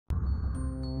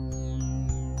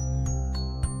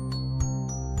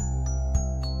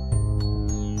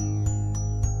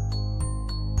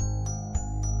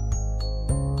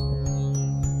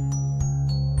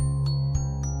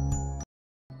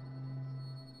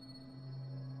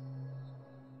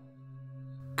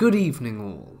Good evening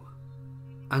all,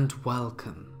 and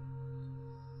welcome.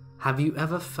 Have you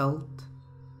ever felt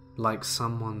like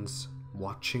someone's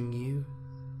watching you?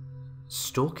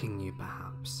 Stalking you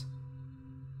perhaps?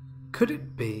 Could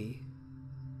it be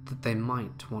that they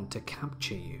might want to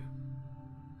capture you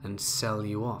and sell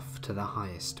you off to the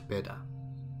highest bidder?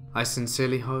 I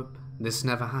sincerely hope this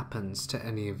never happens to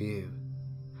any of you.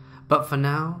 But for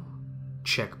now,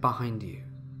 check behind you,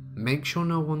 make sure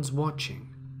no one's watching,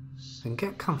 and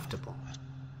get comfortable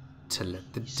to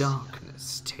let the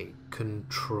darkness take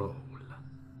control.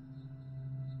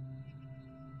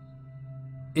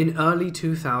 In early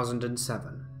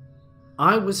 2007,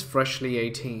 I was freshly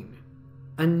 18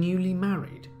 and newly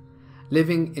married,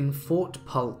 living in Fort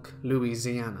Polk,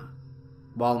 Louisiana,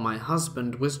 while my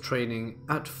husband was training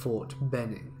at Fort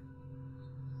Benning.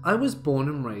 I was born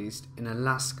and raised in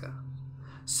Alaska,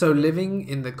 so living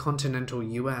in the continental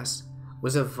US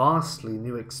was a vastly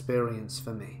new experience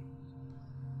for me.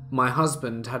 My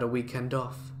husband had a weekend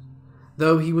off,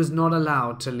 though he was not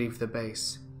allowed to leave the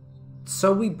base,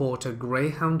 so we bought a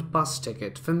Greyhound bus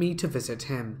ticket for me to visit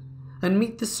him and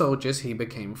meet the soldiers he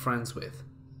became friends with.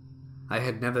 I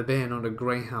had never been on a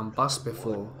Greyhound bus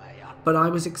before, but I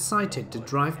was excited to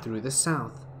drive through the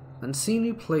South and see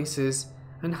new places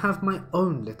and have my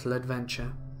own little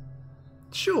adventure.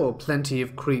 Sure, plenty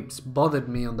of creeps bothered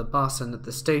me on the bus and at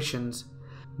the stations,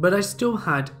 but I still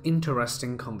had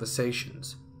interesting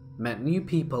conversations, met new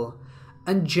people,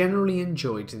 and generally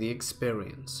enjoyed the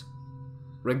experience.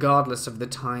 Regardless of the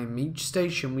time, each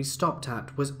station we stopped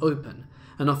at was open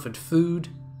and offered food,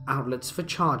 outlets for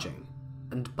charging,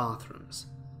 and bathrooms.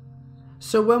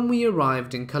 So when we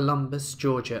arrived in Columbus,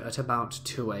 Georgia at about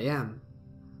 2 a.m.,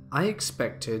 I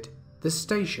expected the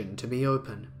station to be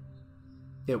open.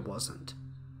 It wasn't.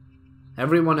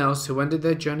 Everyone else who ended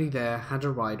their journey there had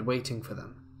a ride waiting for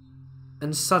them.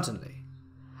 And suddenly,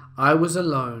 I was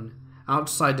alone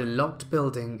outside a locked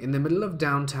building in the middle of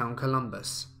downtown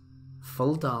Columbus,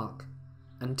 full dark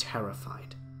and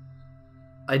terrified.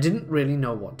 I didn't really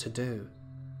know what to do,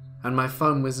 and my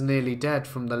phone was nearly dead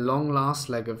from the long last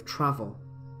leg of travel.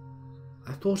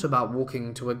 I thought about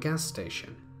walking to a gas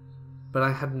station, but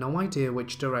I had no idea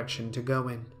which direction to go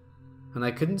in, and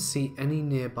I couldn't see any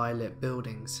nearby lit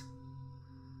buildings.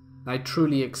 I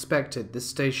truly expected the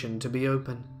station to be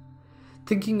open,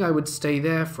 thinking I would stay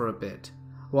there for a bit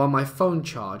while my phone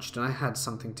charged and I had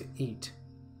something to eat,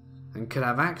 and could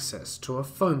have access to a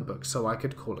phone book so I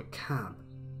could call a cab.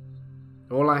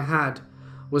 All I had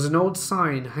was an old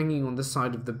sign hanging on the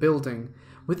side of the building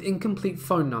with incomplete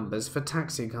phone numbers for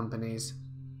taxi companies.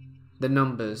 The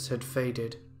numbers had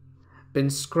faded,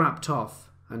 been scrapped off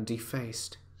and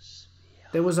defaced.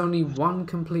 There was only one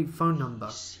complete phone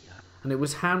number, and it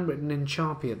was handwritten in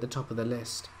Sharpie at the top of the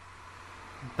list.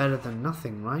 Better than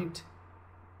nothing, right?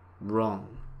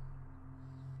 Wrong.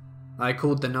 I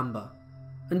called the number,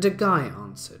 and a guy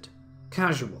answered,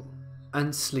 casual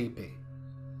and sleepy,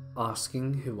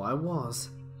 asking who I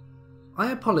was.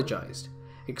 I apologized,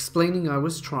 explaining I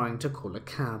was trying to call a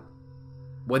cab,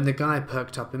 when the guy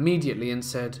perked up immediately and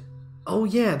said, "Oh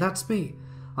yeah, that's me.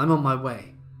 I'm on my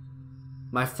way."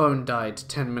 My phone died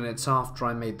 10 minutes after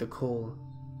I made the call,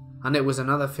 and it was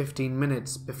another 15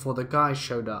 minutes before the guy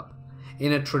showed up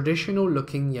in a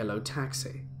traditional-looking yellow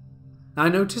taxi. I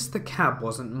noticed the cab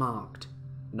wasn't marked.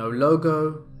 No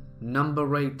logo, number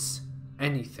rates,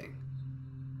 anything.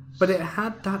 But it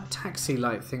had that taxi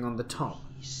light thing on the top,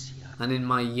 and in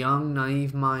my young,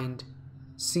 naive mind,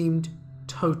 seemed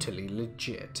totally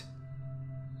legit.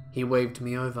 He waved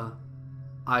me over.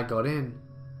 I got in,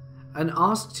 and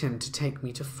asked him to take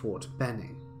me to Fort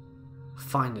Benning.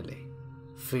 Finally,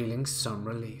 feeling some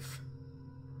relief.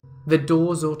 The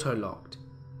doors auto-locked,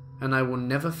 and I will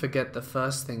never forget the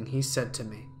first thing he said to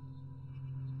me.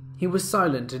 He was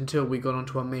silent until we got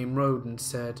onto a main road and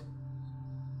said,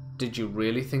 "Did you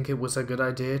really think it was a good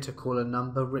idea to call a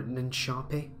number written in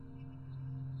Sharpie?"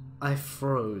 I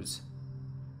froze.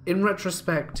 In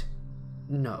retrospect,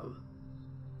 no.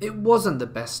 It wasn't the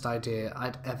best idea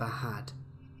I'd ever had.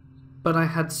 But I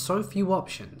had so few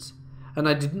options, and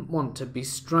I didn't want to be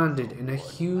stranded in a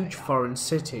huge foreign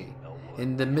city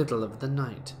in the middle of the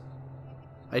night.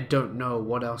 I don't know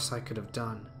what else I could have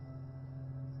done.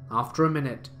 After a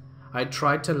minute, I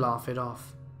tried to laugh it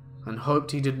off, and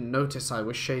hoped he didn't notice I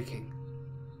was shaking.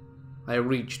 I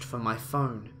reached for my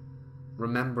phone,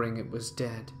 remembering it was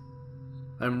dead,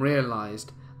 and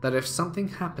realized that if something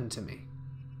happened to me,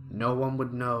 no one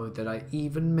would know that I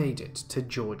even made it to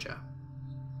Georgia.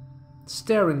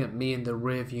 Staring at me in the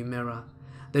rearview mirror,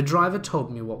 the driver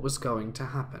told me what was going to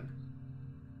happen.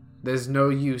 "There's no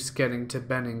use getting to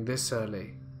Benning this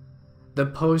early. The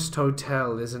Post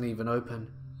Hotel isn't even open.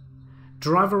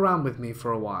 Drive around with me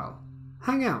for a while.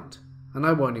 Hang out, and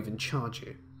I won't even charge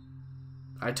you."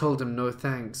 I told him no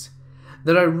thanks,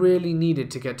 that I really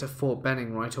needed to get to Fort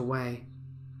Benning right away.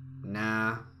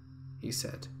 "Nah," he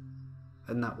said,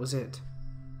 and that was it.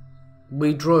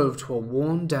 We drove to a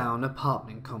worn-down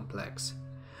apartment complex,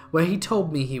 where he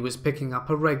told me he was picking up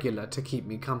a regular to keep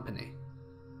me company.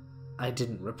 I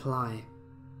didn't reply.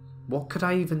 What could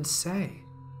I even say?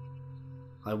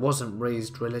 I wasn't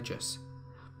raised religious,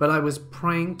 but I was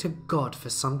praying to God for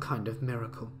some kind of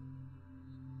miracle.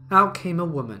 Out came a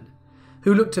woman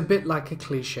who looked a bit like a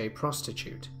cliché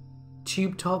prostitute.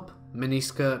 Tube top,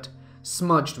 miniskirt,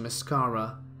 smudged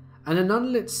mascara, and an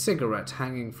unlit cigarette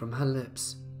hanging from her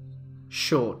lips.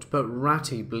 Short but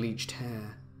ratty bleached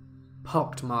hair,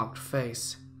 pockmarked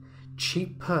face,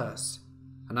 cheap purse,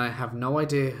 and I have no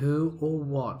idea who or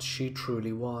what she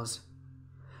truly was.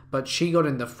 But she got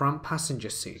in the front passenger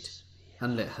seat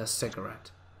and lit her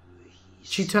cigarette.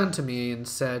 She turned to me and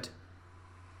said,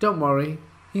 "Don't worry,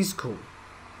 he's cool.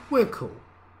 We're cool."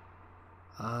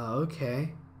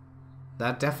 Okay.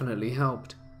 That definitely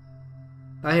helped.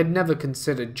 I had never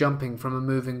considered jumping from a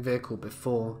moving vehicle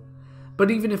before, but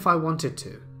even if I wanted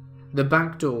to, the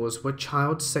back doors were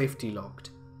child safety locked,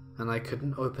 and I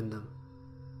couldn't open them.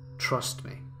 Trust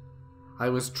me, I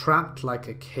was trapped like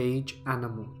a cage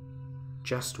animal,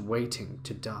 just waiting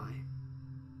to die.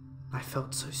 I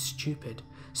felt so stupid,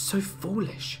 so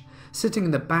foolish, sitting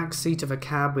in the back seat of a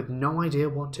cab with no idea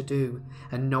what to do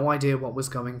and no idea what was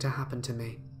going to happen to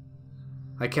me.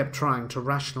 I kept trying to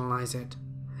rationalize it,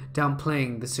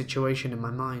 downplaying the situation in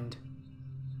my mind.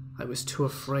 I was too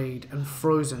afraid and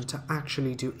frozen to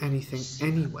actually do anything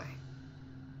anyway.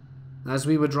 As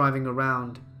we were driving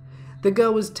around, the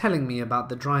girl was telling me about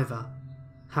the driver,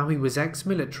 how he was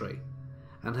ex-military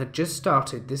and had just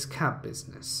started this cab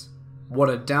business. What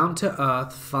a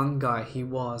down-to-earth, fun guy he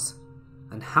was,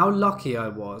 and how lucky I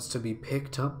was to be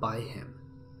picked up by him.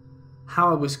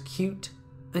 How I was cute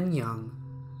and young,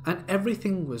 and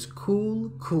everything was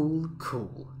cool, cool,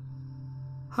 cool.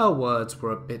 Her words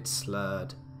were a bit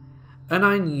slurred, and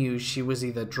I knew she was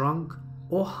either drunk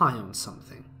or high on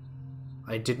something.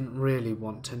 I didn't really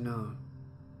want to know.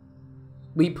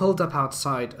 We pulled up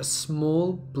outside a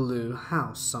small blue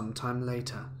house sometime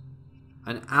later,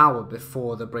 an hour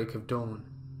before the break of dawn,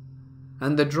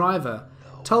 and the driver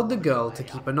told the girl to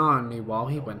keep an eye on me while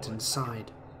he went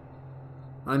inside.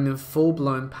 I'm in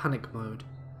full-blown panic mode,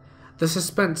 the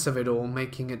suspense of it all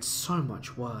making it so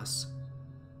much worse.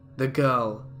 The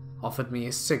girl offered me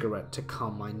a cigarette to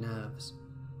calm my nerves.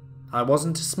 I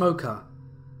wasn't a smoker,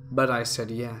 but I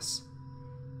said yes.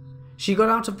 She got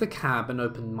out of the cab and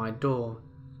opened my door,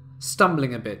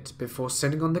 stumbling a bit before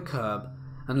sitting on the curb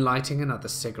and lighting another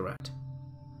cigarette.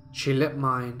 She lit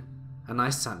mine, and I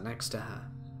sat next to her.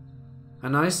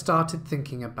 And I started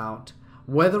thinking about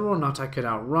whether or not I could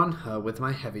outrun her with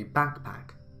my heavy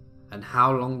backpack, and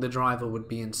how long the driver would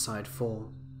be inside for.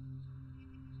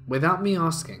 Without me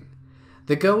asking,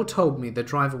 the girl told me the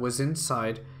driver was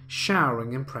inside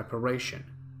showering in preparation.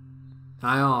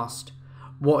 I asked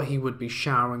what he would be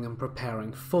showering and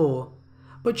preparing for,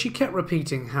 but she kept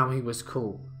repeating how he was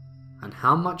cool, and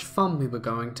how much fun we were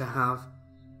going to have,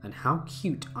 and how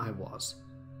cute I was.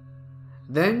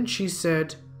 Then she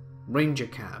said ranger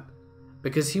cab,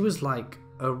 because he was like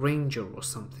a ranger or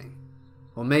something,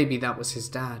 or maybe that was his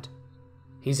dad.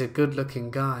 He's a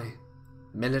good-looking guy,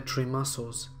 military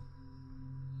muscles.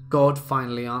 God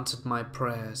finally answered my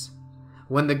prayers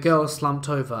when the girl slumped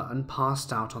over and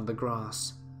passed out on the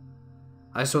grass.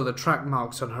 I saw the track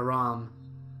marks on her arm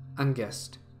and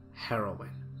guessed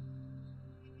heroin.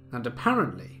 And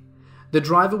apparently, the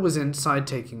driver was inside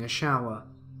taking a shower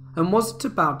and wasn't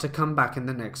about to come back in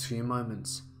the next few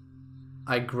moments.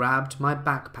 I grabbed my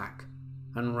backpack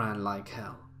and ran like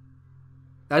hell.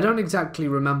 I don't exactly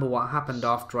remember what happened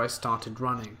after I started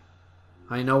running.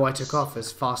 I know I took off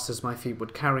as fast as my feet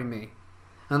would carry me,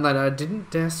 and that I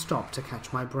didn't dare stop to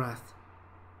catch my breath.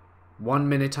 1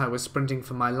 minute I was sprinting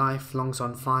for my life, lungs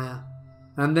on fire,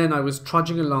 and then I was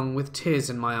trudging along with tears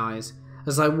in my eyes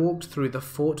as I walked through the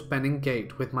Fort Benning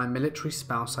gate with my military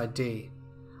spouse ID,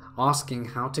 asking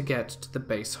how to get to the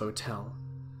base hotel.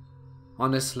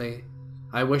 Honestly,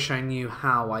 I wish I knew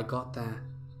how I got there.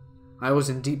 I was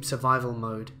in deep survival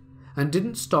mode, and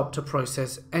didn't stop to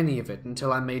process any of it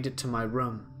until I made it to my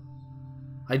room.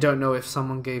 I don't know if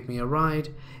someone gave me a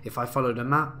ride, if I followed a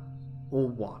map, or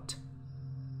what.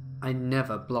 I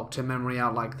never blocked a memory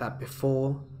out like that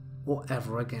before, or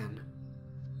ever again.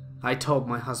 I told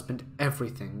my husband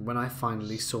everything when I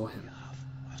finally saw him.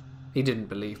 He didn't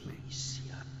believe me.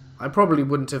 I probably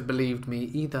wouldn't have believed me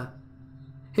either,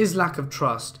 His lack of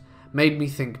trust made me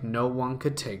think no one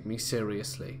could take me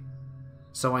seriously,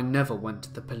 so I never went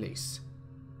to the police.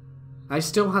 I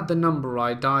still had the number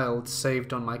I dialed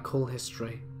saved on my call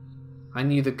history. I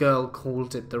knew the girl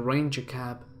called it the Ranger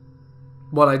cab.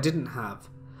 What I didn't have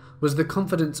was the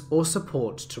confidence or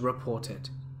support to report it.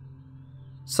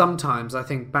 Sometimes I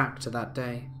think back to that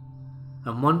day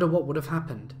and wonder what would have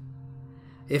happened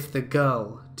if the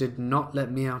girl did not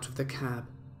let me out of the cab,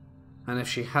 and if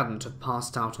she hadn't have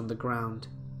passed out on the ground,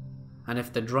 and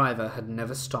if the driver had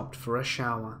never stopped for a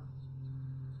shower.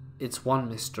 It's one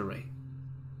mystery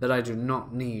that I do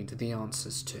not need the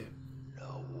answers to.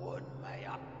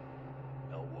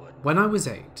 When I was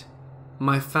 8,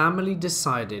 my family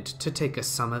decided to take a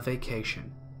summer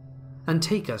vacation and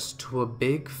take us to a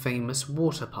big famous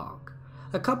water park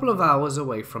a couple of hours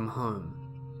away from home.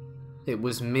 It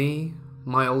was me,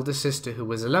 my older sister who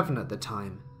was 11 at the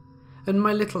time, and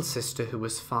my little sister who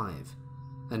was 5,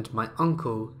 and my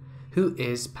uncle who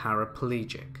is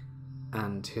paraplegic,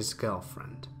 and his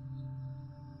girlfriend.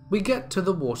 We get to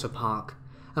the water park,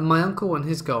 and my uncle and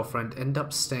his girlfriend end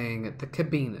up staying at the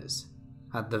cabinas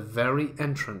at the very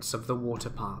entrance of the water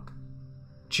park,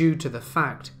 due to the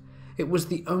fact it was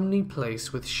the only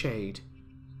place with shade,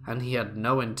 and he had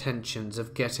no intentions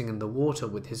of getting in the water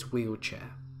with his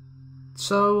wheelchair.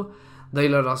 So they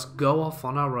let us go off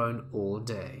on our own all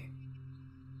day.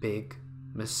 Big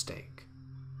mistake.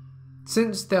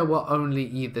 Since there were only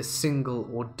either single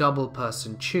or double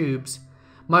person tubes,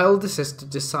 my older sister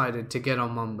decided to get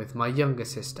on one with my younger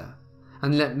sister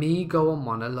and let me go on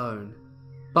one alone,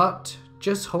 but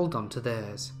just hold on to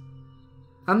theirs.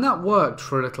 And that worked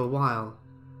for a little while,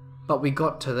 but we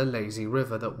got to the lazy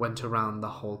river that went around the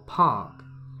whole park,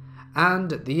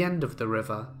 and at the end of the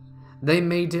river, they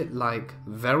made it like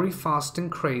very fast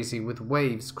and crazy with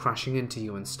waves crashing into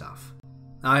you and stuff.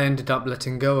 I ended up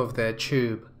letting go of their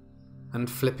tube and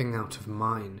flipping out of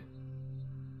mine.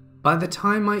 By the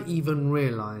time I even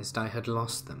realized I had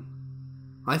lost them,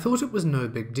 I thought it was no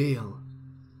big deal,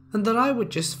 and that I would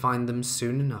just find them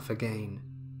soon enough again.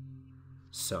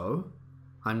 So,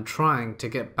 I'm trying to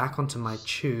get back onto my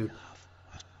tube,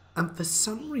 and for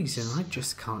some reason I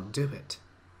just can't do it.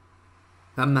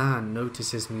 A man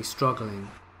notices me struggling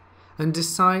and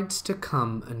decides to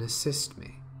come and assist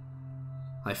me.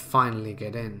 I finally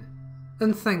get in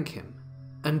and thank him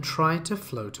and try to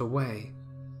float away,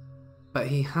 but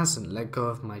he hasn't let go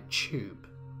of my tube.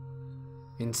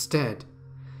 Instead,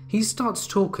 he starts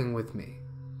talking with me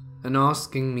and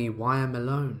asking me why I'm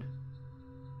alone.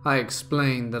 I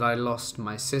explain that I lost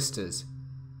my sisters,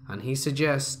 and he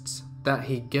suggests that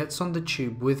he gets on the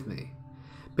tube with me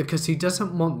because he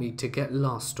doesn't want me to get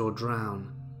lost or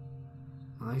drown.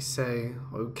 I say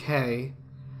okay,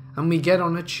 and we get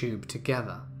on a tube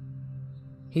together.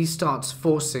 He starts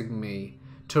forcing me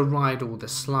to ride all the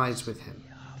slides with him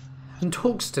and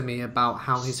talks to me about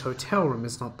how his hotel room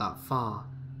is not that far,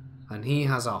 and he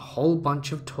has a whole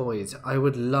bunch of toys I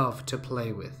would love to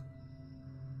play with.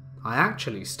 I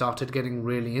actually started getting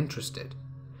really interested,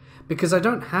 because I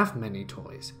don't have many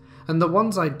toys, and the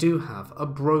ones I do have are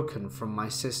broken from my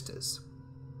sisters.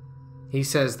 He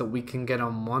says that we can get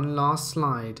on one last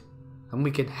slide, and we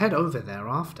can head over there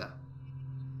after.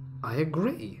 I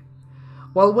agree.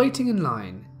 While waiting in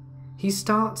line, he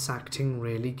starts acting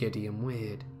really giddy and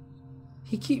weird.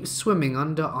 He keeps swimming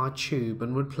under our tube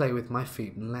and would play with my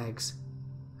feet and legs,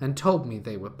 and told me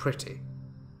they were pretty.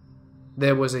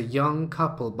 There was a young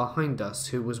couple behind us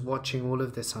who was watching all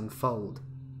of this unfold,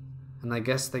 and I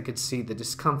guess they could see the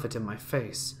discomfort in my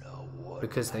face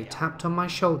because they tapped on my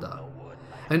shoulder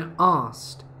and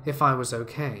asked if I was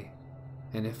okay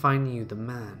and if I knew the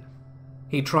man.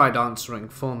 He tried answering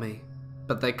for me,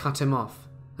 but they cut him off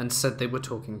and said they were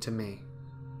talking to me.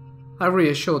 I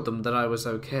reassured them that I was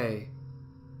okay,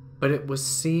 but it was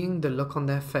seeing the look on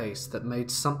their face that made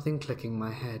something click in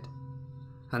my head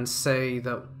and say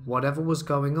that whatever was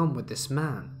going on with this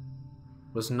man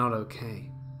was not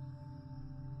okay.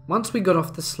 Once we got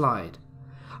off the slide,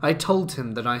 I told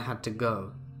him that I had to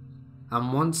go,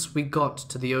 and once we got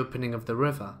to the opening of the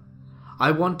river,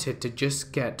 I wanted to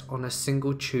just get on a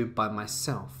single tube by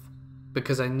myself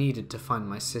because I needed to find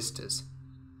my sisters.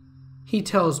 He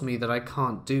tells me that I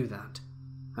can't do that,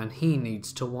 and he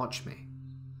needs to watch me,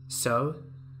 so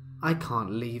I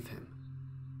can't leave him.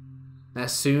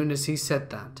 As soon as he said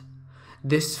that,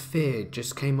 this fear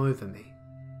just came over me,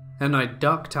 and I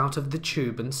ducked out of the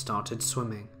tube and started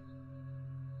swimming.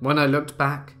 When I looked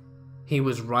back, he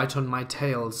was right on my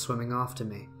tail swimming after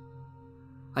me.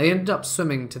 I ended up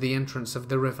swimming to the entrance of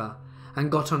the river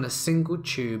and got on a single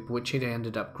tube which he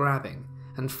ended up grabbing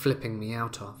and flipping me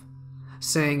out of,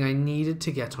 saying I needed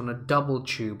to get on a double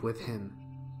tube with him.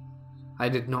 I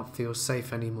did not feel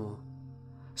safe anymore,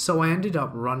 so I ended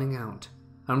up running out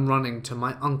and running to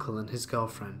my uncle and his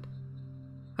girlfriend.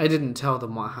 I didn't tell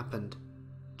them what happened,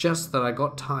 just that I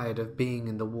got tired of being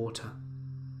in the water.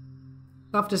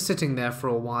 After sitting there for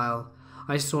a while,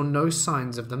 I saw no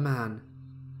signs of the man,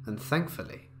 and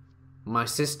thankfully, my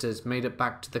sisters made it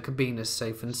back to the cabina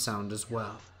safe and sound as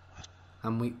well,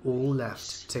 and we all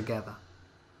left together.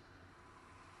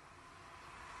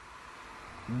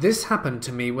 This happened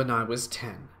to me when I was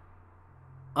 10.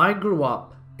 I grew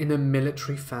up in a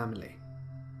military family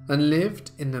and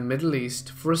lived in the Middle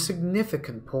East for a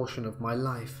significant portion of my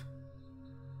life.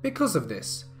 Because of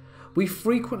this, we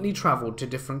frequently traveled to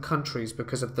different countries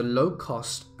because of the low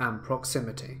cost and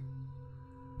proximity.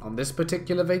 On this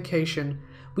particular vacation,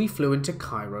 we flew into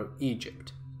Cairo,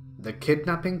 Egypt, the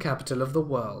kidnapping capital of the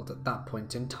world at that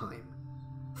point in time,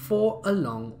 for a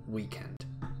long weekend.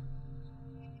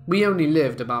 We only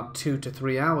lived about 2 to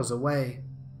 3 hours away,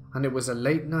 and it was a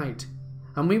late night,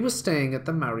 and we were staying at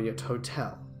the Marriott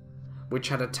Hotel, which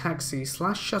had a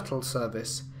taxi/shuttle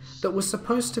service that was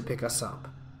supposed to pick us up.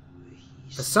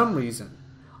 For some reason,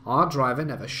 our driver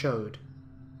never showed,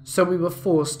 so we were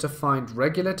forced to find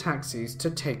regular taxis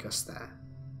to take us there,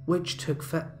 which took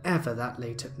forever that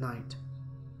late at night.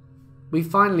 We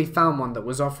finally found one that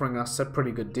was offering us a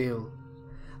pretty good deal.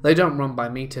 They don't run by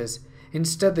meters,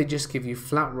 instead they just give you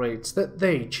flat rates that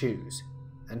they choose,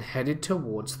 and headed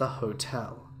towards the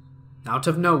hotel. Out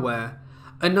of nowhere,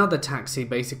 another taxi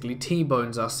basically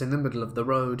T-bones us in the middle of the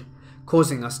road,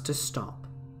 causing us to stop.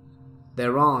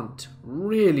 There aren't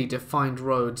really defined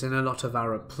roads in a lot of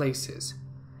Arab places,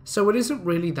 so it isn't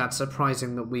really that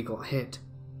surprising that we got hit.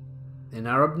 In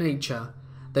Arab nature,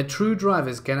 the true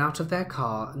drivers get out of their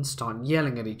car and start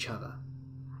yelling at each other,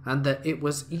 and that it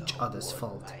was each other's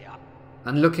fault,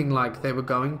 and looking like they were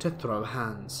going to throw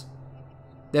hands.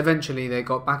 Eventually they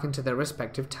got back into their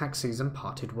respective taxis and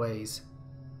parted ways.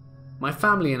 My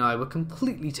family and I were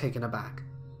completely taken aback.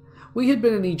 We had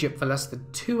been in Egypt for less than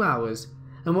 2 hours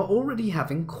and were already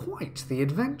having quite the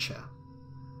adventure.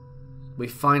 We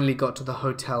finally got to the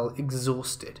hotel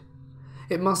exhausted.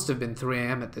 It must have been 3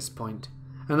 AM at this point,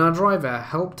 and our driver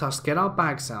helped us get our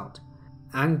bags out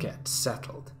and get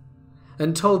settled,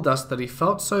 and told us that he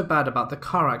felt so bad about the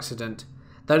car accident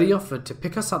that he offered to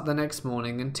pick us up the next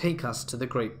morning and take us to the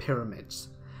Great Pyramids,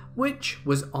 which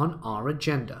was on our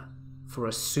agenda for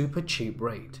a super cheap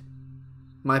rate.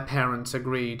 My parents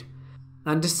agreed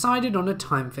and decided on a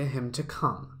time for him to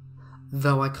come,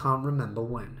 though I can't remember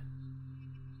when.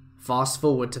 Fast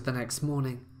forward to the next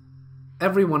morning.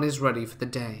 Everyone is ready for the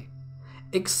day,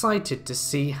 excited to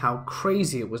see how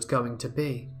crazy it was going to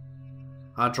be.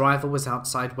 Our driver was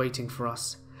outside waiting for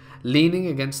us, leaning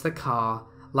against the car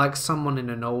like someone in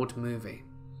an old movie,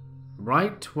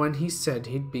 right when he said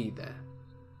he'd be there.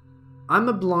 I'm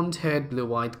a blonde-haired,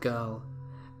 blue-eyed girl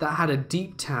that had a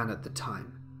deep tan at the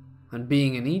time, and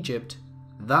being in Egypt,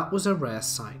 that was a rare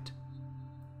sight.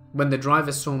 When the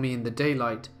driver saw me in the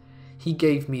daylight, he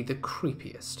gave me the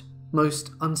creepiest,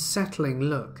 most unsettling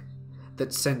look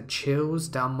that sent chills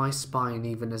down my spine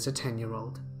even as a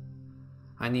 10-year-old.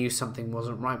 I knew something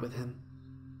wasn't right with him.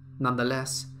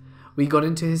 Nonetheless, we got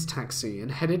into his taxi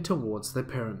and headed towards the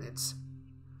pyramids.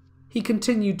 He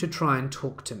continued to try and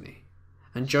talk to me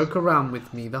and joke around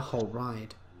with me the whole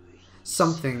ride,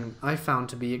 something I found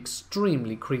to be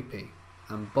extremely creepy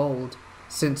and bold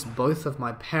since both of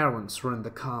my parents were in the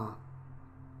car.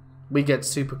 We get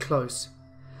super close,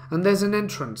 and there's an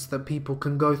entrance that people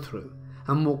can go through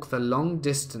and walk the long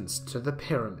distance to the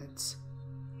pyramids.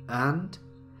 And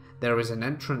there is an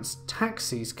entrance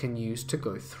taxis can use to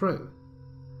go through.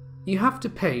 You have to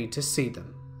pay to see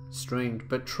them, strange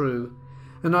but true,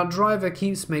 and our driver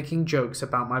keeps making jokes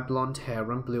about my blonde hair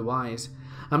and blue eyes,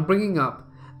 and bringing up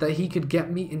that he could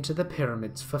get me into the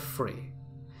pyramids for free,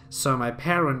 so my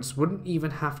parents wouldn't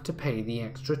even have to pay the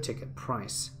extra ticket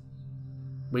price.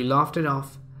 We laughed it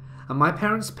off, and my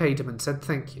parents paid him and said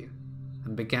thank you,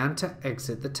 and began to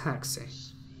exit the taxi.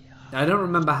 I don't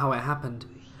remember how it happened,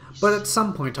 but at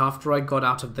some point after I got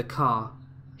out of the car,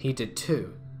 he did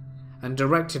too, and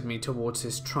directed me towards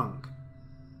his trunk.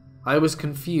 I was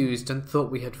confused and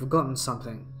thought we had forgotten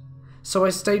something, so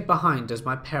I stayed behind as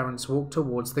my parents walked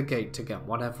towards the gate to get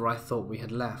whatever I thought we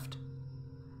had left.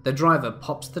 The driver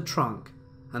pops the trunk,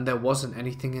 and there wasn't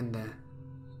anything in there.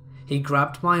 He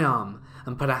grabbed my arm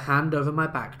and put a hand over my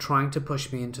back, trying to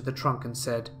push me into the trunk, and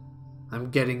said, "I'm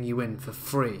getting you in for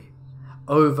free,"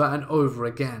 over and over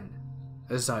again,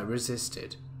 as I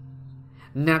resisted.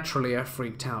 Naturally, I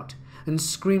freaked out and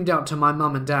screamed out to my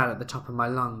mum and dad at the top of my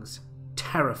lungs,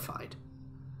 terrified.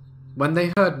 When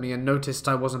they heard me and noticed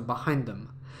I wasn't behind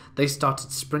them, they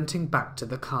started sprinting back to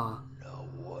the car.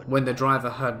 When the driver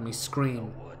heard me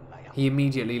scream, he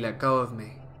immediately let go of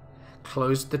me,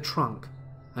 closed the trunk,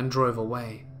 and drove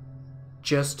away,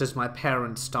 just as my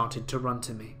parents started to run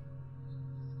to me.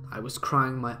 I was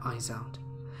crying my eyes out,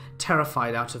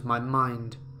 terrified out of my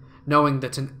mind, knowing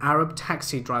that an Arab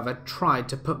taxi driver tried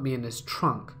to put me in his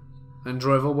trunk and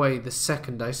drove away the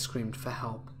second I screamed for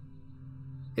help.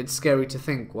 It's scary to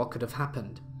think what could have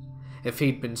happened if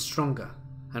he'd been stronger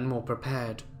and more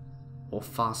prepared, or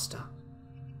faster.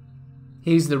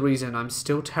 He's the reason I'm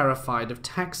still terrified of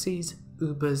taxis,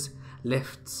 Ubers,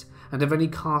 lifts, and of any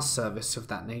car service of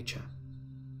that nature.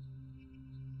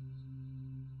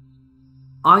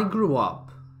 I grew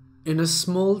up in a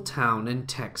small town in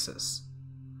Texas.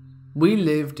 We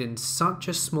lived in such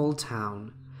a small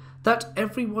town that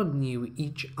everyone knew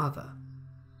each other,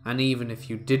 and even if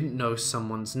you didn't know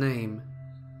someone's name,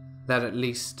 that at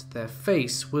least their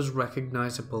face was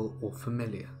recognizable or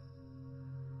familiar.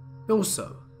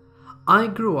 Also, I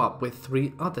grew up with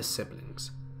 3 other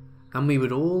siblings, and we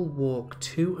would all walk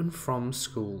to and from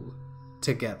school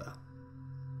together.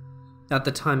 At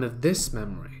the time of this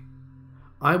memory,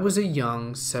 I was a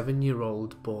young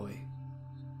 7-year-old boy,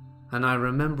 and I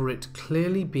remember it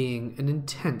clearly being an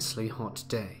intensely hot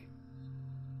day.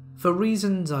 For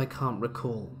reasons I can't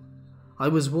recall, I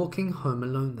was walking home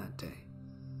alone that day,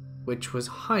 which was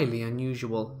highly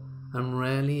unusual and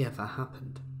rarely ever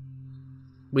happened.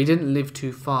 We didn't live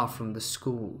too far from the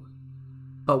school,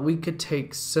 but we could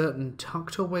take certain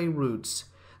tucked away routes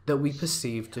that we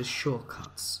perceived as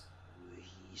shortcuts.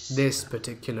 This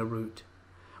particular route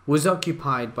was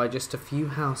occupied by just a few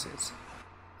houses,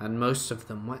 and most of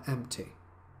them were empty,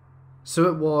 so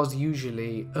it was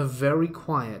usually a very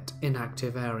quiet,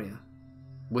 inactive area,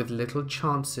 with little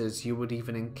chances you would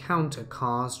even encounter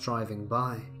cars driving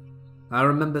by. I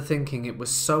remember thinking it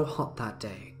was so hot that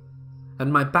day,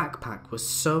 and my backpack was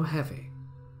so heavy,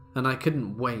 and I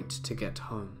couldn't wait to get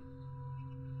home.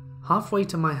 Halfway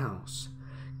to my house,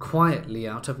 quietly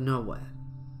out of nowhere,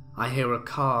 I hear a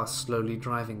car slowly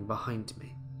driving behind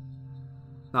me.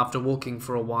 After walking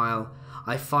for a while,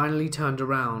 I finally turned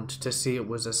around to see it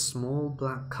was a small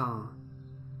black car,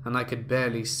 and I could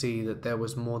barely see that there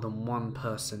was more than one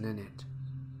person in it.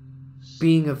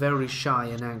 Being a very shy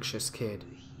and anxious kid,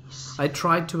 I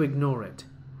tried to ignore it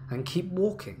and keep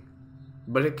walking,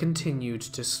 but it continued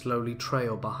to slowly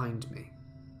trail behind me.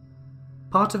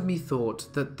 Part of me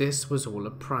thought that this was all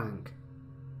a prank.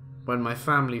 When my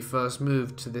family first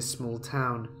moved to this small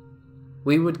town,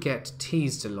 we would get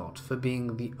teased a lot for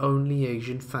being the only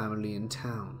Asian family in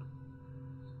town.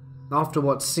 After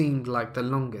what seemed like the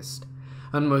longest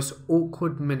and most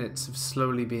awkward minutes of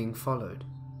slowly being followed,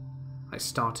 I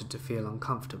started to feel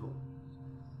uncomfortable.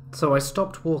 So I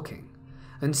stopped walking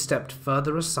and stepped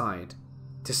further aside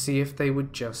to see if they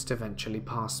would just eventually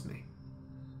pass me.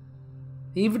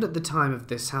 Even at the time of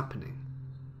this happening,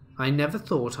 I never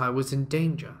thought I was in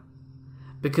danger,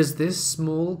 because this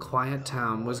small, quiet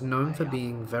town was known for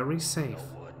being very safe,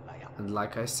 and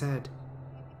like I said,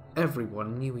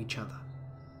 everyone knew each other.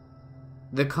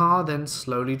 The car then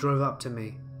slowly drove up to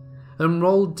me and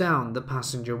rolled down the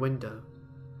passenger window.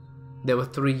 There were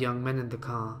 3 young men in the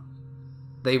car.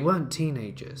 They weren't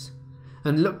teenagers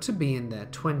and looked to be in their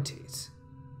 20s.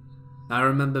 I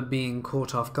remember being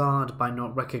caught off guard by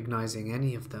not recognizing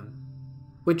any of them,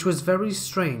 which was very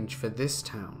strange for this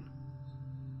town.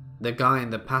 The guy in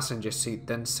the passenger seat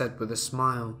then said with a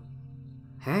smile,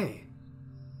 "Hey,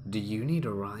 do you need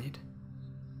a ride?"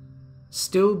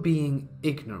 Still being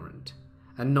ignorant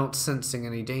and not sensing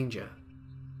any danger,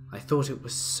 I thought it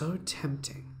was so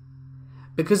tempting,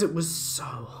 because it was so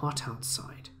hot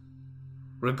outside.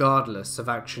 Regardless of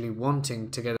actually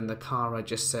wanting to get in the car, I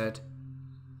just said,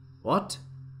 "What?"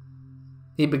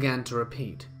 He began to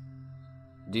repeat,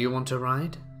 "Do you want a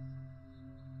ride?"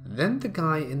 Then the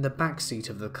guy in the back seat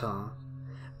of the car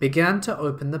began to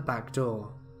open the back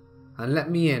door and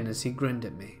let me in as he grinned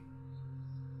at me.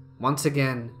 Once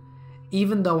again,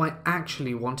 even though I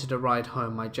actually wanted a ride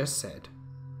home, I just said,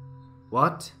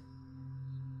 "What?"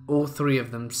 All 3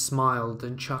 of them smiled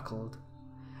and chuckled.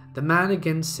 The man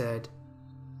again said,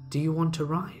 "Do you want a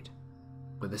ride?"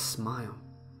 with a smile.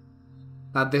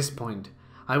 At this point,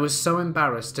 I was so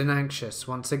embarrassed and anxious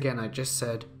once again I just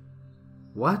said,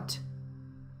 "What?"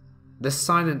 The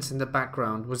silence in the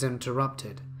background was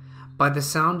interrupted by the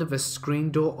sound of a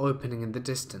screen door opening in the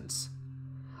distance.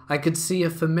 I could see a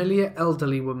familiar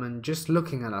elderly woman just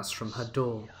looking at us from her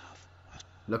door.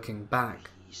 Looking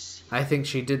back, I think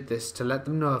she did this to let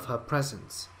them know of her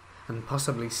presence and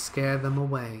possibly scare them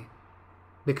away,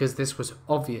 because this was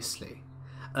obviously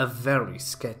a very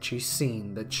sketchy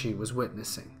scene that she was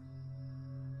witnessing.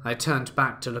 I turned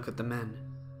back to look at the men.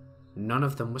 None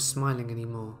of them was smiling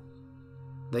anymore.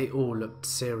 They all looked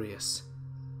serious.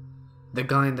 The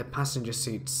guy in the passenger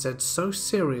seat said so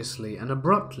seriously and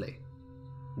abruptly,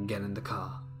 "Get in the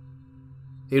car."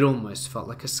 It almost felt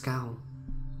like a scowl.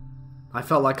 I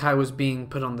felt like I was being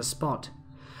put on the spot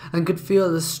and could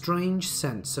feel a strange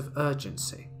sense of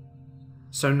urgency.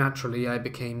 So naturally I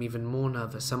became even more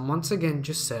nervous and once again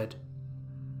just said,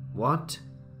 "What?"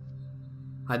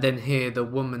 I then hear the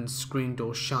woman's screen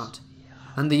door shut,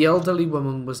 and the elderly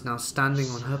woman was now standing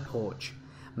on her porch,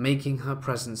 making her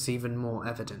presence even more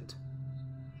evident.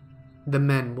 The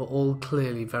men were all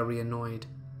clearly very annoyed,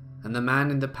 and the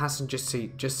man in the passenger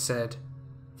seat just said,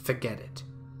 "Forget it,"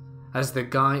 as the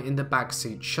guy in the back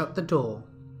seat shut the door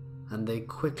and they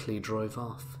quickly drove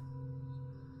off.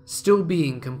 Still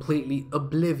being completely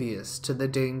oblivious to the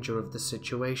danger of the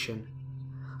situation,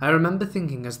 I remember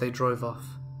thinking as they drove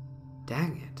off,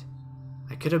 dang it,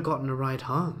 I could have gotten a ride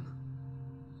home.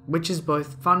 Which is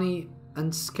both funny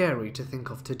and scary to think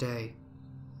of today.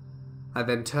 I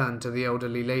then turned to the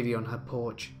elderly lady on her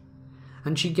porch,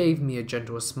 and she gave me a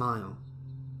gentle smile,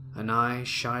 and I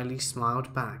shyly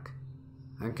smiled back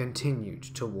and continued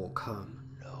to walk home.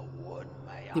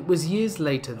 It was years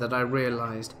later that I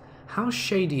realized how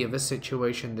shady of a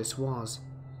situation this was,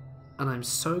 and I'm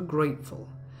so grateful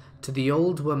to the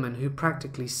old woman who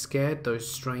practically scared those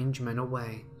strange men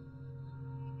away.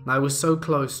 I was so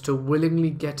close to willingly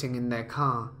getting in their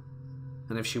car,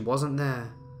 and if she wasn't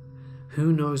there,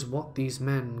 who knows what these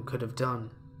men could have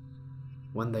done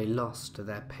when they lost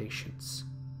their patience.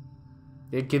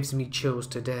 It gives me chills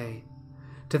today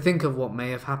to think of what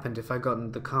may have happened if I got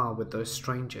in the car with those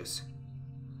strangers.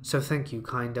 So thank you,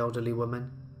 kind elderly woman,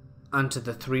 and to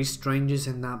the 3 strangers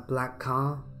in that black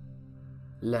car,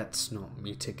 let's not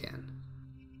meet again.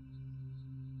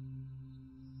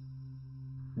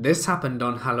 This happened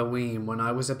on Halloween when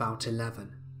I was about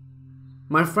 11.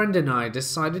 My friend and I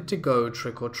decided to go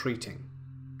trick-or-treating.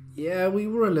 Yeah, we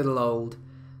were a little old,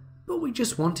 but we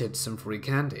just wanted some free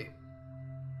candy.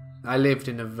 I lived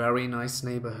in a very nice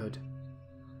neighborhood.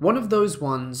 One of those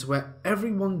ones where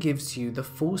everyone gives you the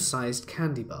full-sized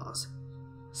candy bars,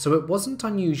 so it wasn't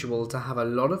unusual to have a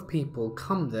lot of people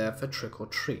come there for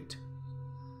trick-or-treat.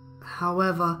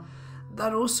 However,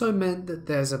 that also meant that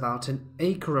there's about an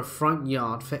acre of front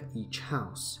yard for each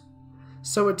house,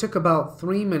 so it took about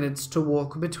 3 minutes to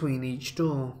walk between each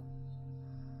door.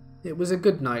 It was a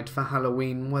good night for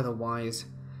Halloween weather-wise,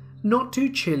 not too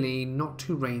chilly, not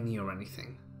too rainy or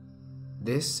anything.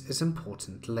 This is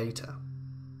important later.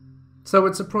 So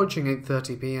it's approaching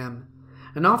 8:30 p.m,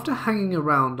 and after hanging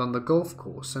around on the golf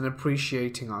course and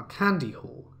appreciating our candy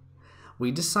haul,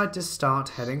 we decide to start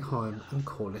heading home and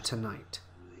call it a night.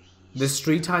 The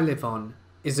street I live on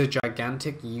is a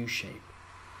gigantic U-shape,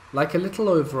 like a little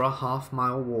over a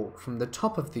half-mile walk from the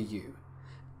top of the U,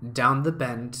 down the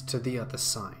bend to the other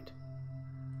side.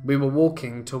 We were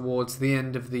walking towards the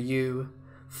end of the U,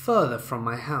 further from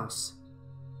my house,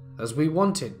 as we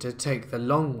wanted to take the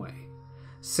long way,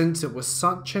 since it was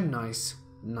such a nice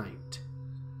night.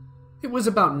 It was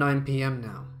about 9 p.m.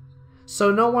 now,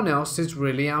 so no one else is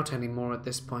really out anymore at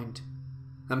this point,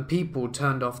 and people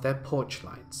turned off their porch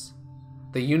lights,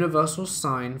 the universal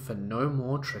sign for no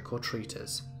more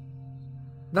trick-or-treaters.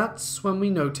 That's when we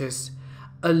notice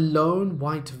a lone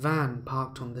white van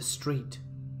parked on the street.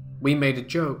 We made a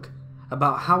joke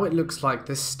about how it looks like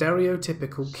the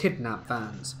stereotypical Kidnap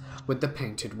vans with the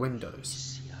painted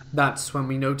windows. That's when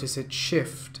we notice it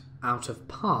shift out of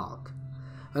park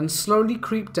and slowly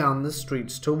creep down the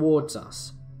streets towards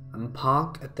us and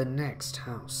park at the next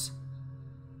house.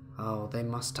 Oh, they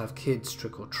must have kids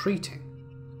trick-or-treating.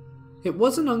 It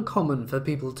wasn't uncommon for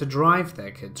people to drive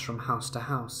their kids from house to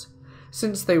house,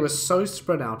 since they were so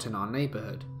spread out in our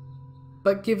neighborhood.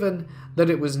 But given that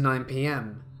it was 9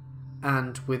 p.m,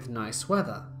 and with nice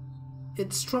weather,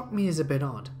 it struck me as a bit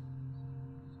odd.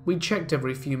 We checked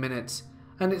every few minutes,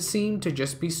 and it seemed to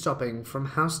just be stopping from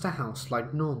house to house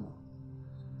like normal.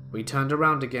 We turned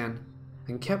around again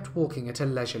and kept walking at a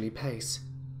leisurely pace,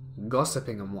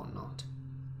 gossiping and whatnot.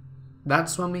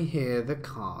 That's when we hear the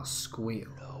car squeal,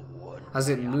 as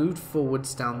it moved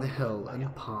forwards down the hill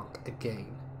and parked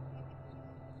again.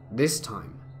 This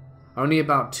time, only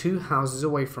about 2 houses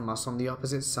away from us on the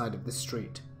opposite side of the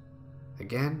street.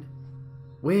 Again,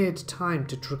 weird time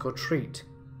to trick-or-treat,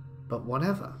 but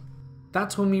whatever.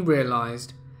 That's when we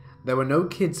realized there were no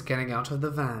kids getting out of the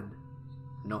van,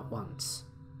 not once.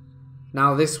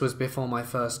 Now this was before my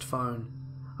first phone,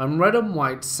 a red and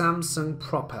white Samsung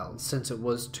Propel since it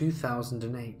was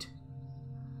 2008.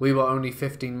 We were only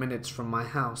 15 minutes from my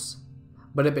house,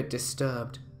 but a bit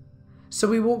disturbed, so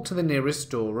we walked to the nearest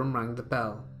door and rang the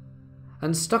bell,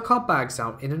 and stuck our bags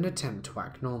out in an attempt to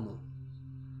act normal.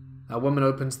 A woman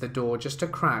opens the door just a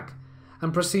crack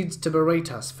and proceeds to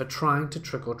berate us for trying to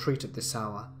trick or treat at this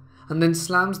hour, and then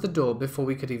slams the door before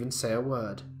we could even say a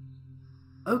word.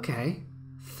 Okay,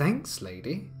 thanks,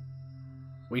 lady.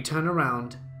 We turn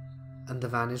around, and the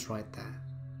van is right there,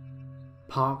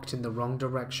 parked in the wrong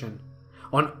direction,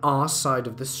 on our side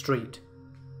of the street.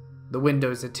 The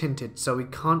windows are tinted so we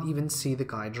can't even see the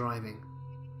guy driving.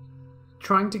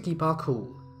 Trying to keep our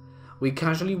cool, we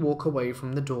casually walk away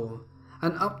from the door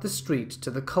and up the street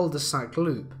to the cul-de-sac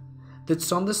loop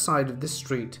that's on the side of the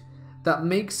street that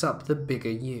makes up the bigger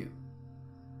U.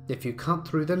 If you cut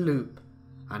through the loop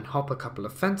and hop a couple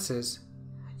of fences,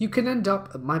 you can end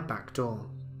up at my back door.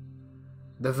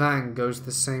 The van goes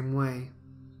the same way.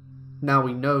 Now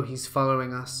we know he's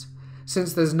following us,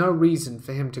 since there's no reason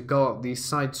for him to go up these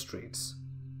side streets.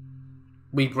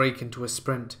 We break into a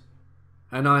sprint,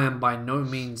 and I am by no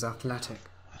means athletic,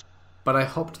 but I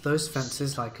hopped those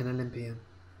fences like an Olympian.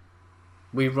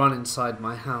 We run inside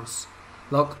my house,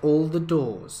 lock all the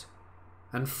doors,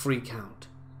 and freak out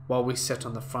while we sit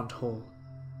on the front hall.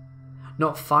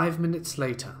 Not 5 minutes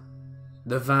later,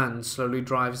 the van slowly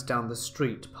drives down the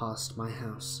street past my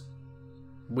house.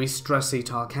 We stress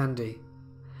eat our candy,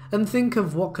 and think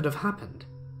of what could have happened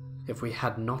if we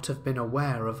had not have been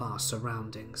aware of our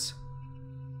surroundings.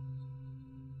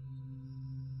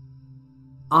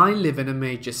 I live in a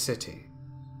major city,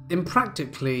 in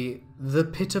practically the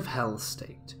pit of hell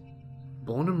state,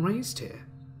 born and raised here.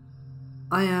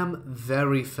 I am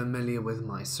very familiar with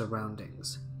my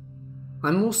surroundings.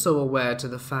 I'm also aware to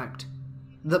the fact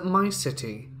that my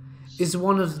city is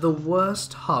one of the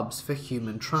worst hubs for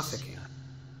human trafficking,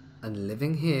 and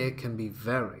living here can be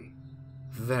very,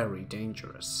 very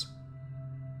dangerous.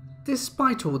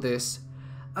 Despite all this,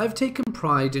 I've taken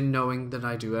pride in knowing that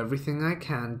I do everything I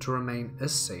can to remain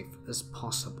as safe as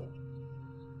possible.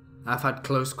 I've had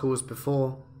close calls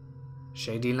before.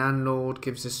 Shady landlord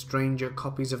gives a stranger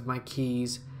copies of my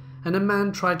keys, and a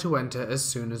man tried to enter as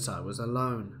soon as I was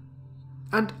alone.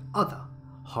 And other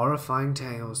horrifying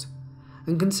tales,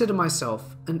 and consider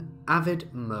myself an avid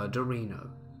murderino.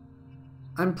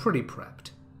 I'm pretty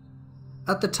prepped.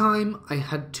 At the time, I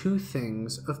had 2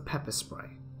 things of pepper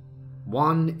spray,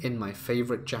 one in my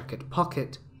favourite jacket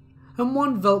pocket, and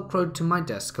one velcroed to my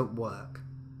desk at work.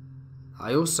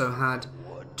 I also had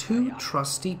 2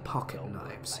 trusty pocket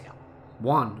knives,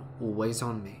 one always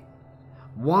on me,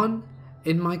 one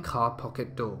in my car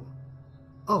pocket door.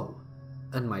 Oh,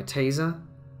 and my taser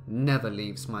never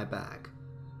leaves my bag.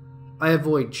 I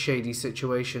avoid shady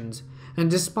situations,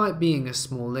 and despite being a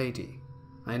small lady,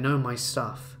 I know my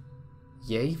stuff.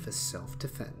 Yay for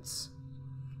self-defense.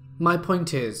 My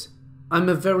point is, I'm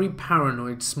a very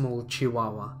paranoid small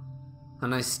chihuahua,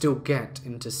 and I still get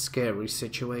into scary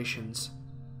situations.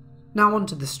 Now on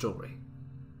to the story.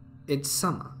 It's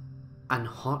summer, and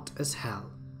hot as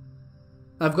hell.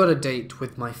 I've got a date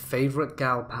with my favourite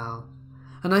gal pal,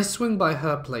 and I swing by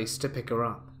her place to pick her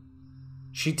up.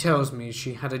 She tells me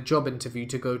she had a job interview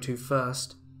to go to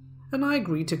first, and I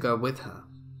agree to go with her.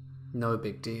 No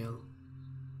big deal.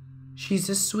 She's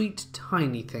a sweet,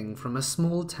 tiny thing from a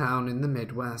small town in the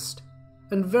Midwest,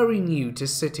 and very new to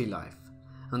city life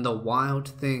and the wild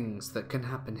things that can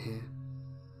happen here.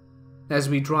 As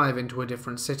we drive into a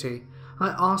different city,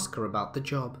 I ask her about the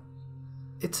job.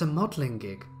 It's a modelling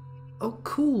gig. Oh,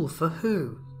 cool, for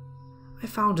who? I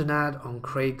found an ad on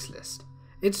Craigslist.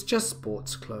 It's just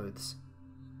sports clothes.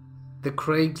 The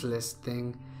Craigslist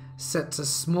thing sets a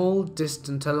small,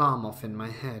 distant alarm off in my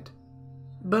head,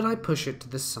 but I push it to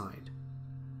the side.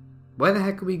 Where the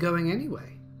heck are we going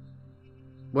anyway?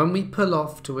 When we pull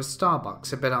off to a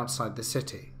Starbucks a bit outside the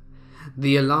city,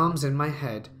 the alarms in my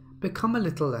head become a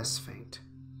little less faint.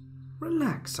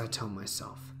 Relax, I tell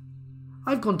myself.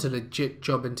 I've gone to legit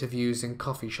job interviews in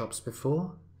coffee shops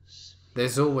before.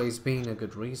 There's always been a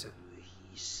good reason.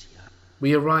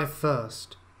 We arrive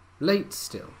first, late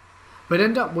still, but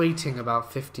end up waiting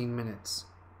about 15 minutes.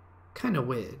 Kinda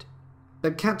weird,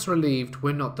 but Kat's relieved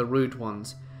we're not the rude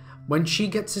ones when she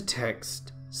gets a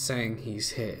text saying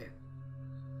he's here.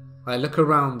 I look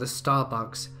around the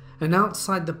Starbucks and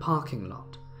outside the parking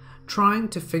lot, trying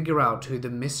to figure out who the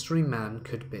mystery man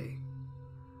could be,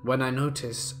 when I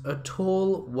notice a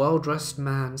tall, well-dressed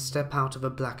man step out of a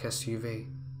black SUV.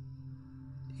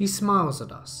 He smiles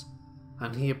at us,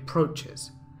 and he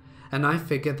approaches, and I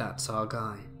figure that's our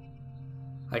guy.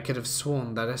 I could have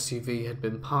sworn that SUV had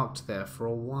been parked there for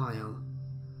a while.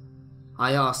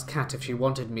 I asked Kat if she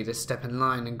wanted me to step in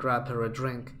line and grab her a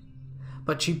drink,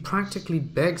 but she practically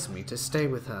begs me to stay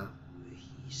with her.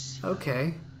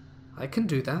 Okay, I can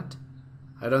do that.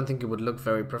 I don't think it would look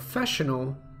very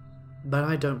professional, but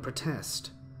I don't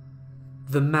protest.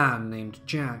 The man named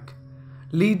Jack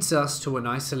leads us to an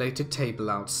isolated table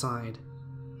outside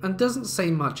and doesn't say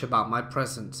much about my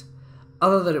presence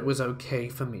other than it was okay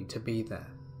for me to be there.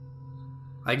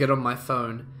 I get on my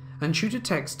phone and shoot a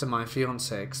text to my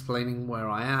fiancé explaining where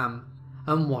I am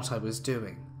and what I was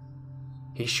doing.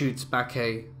 He shoots back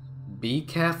a "be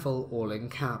careful" all in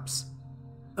caps,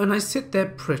 and I sit there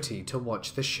pretty to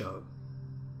watch the show.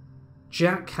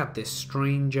 Jack had this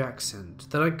strange accent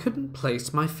that I couldn't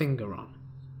place my finger on.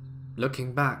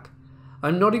 Looking back,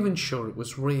 I'm not even sure it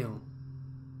was real.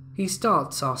 He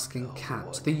starts asking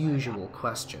Kat the usual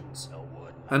questions,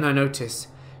 and I notice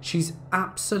she's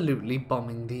absolutely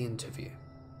bombing the interview.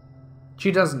 She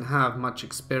doesn't have much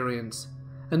experience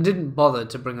and didn't bother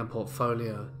to bring a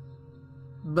portfolio.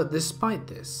 But despite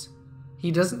this,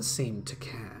 he doesn't seem to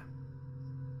care.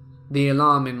 The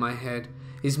alarm in my head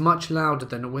is much louder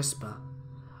than a whisper,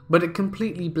 but it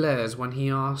completely blares when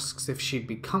he asks if she'd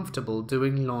be comfortable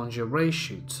doing lingerie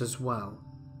shoots as well.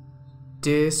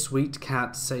 Dear sweet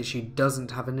Kat says she doesn't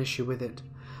have an issue with it,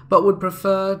 but would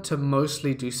prefer to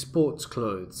mostly do sports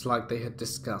clothes like they had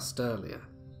discussed earlier.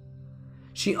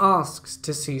 She asks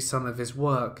to see some of his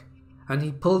work, and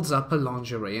he pulls up a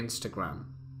lingerie Instagram.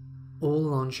 All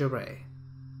lingerie,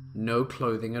 no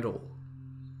clothing at all.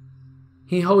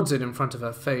 He holds it in front of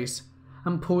her face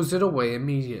and pulls it away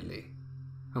immediately,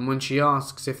 and when she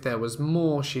asks if there was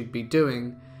more she'd be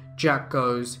doing, Jack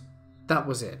goes, "That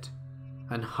was it,"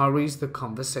 and hurries the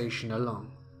conversation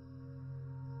along.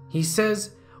 He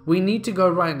says we need to go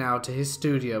right now to his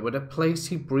studio at a place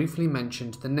he briefly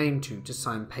mentioned the name to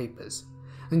sign papers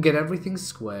and get everything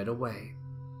squared away.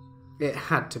 It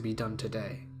had to be done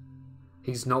today.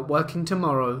 He's not working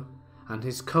tomorrow, and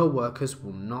his co-workers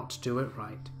will not do it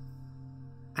right.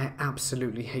 I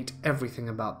absolutely hate everything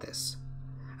about this,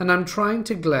 and I'm trying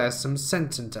to glare some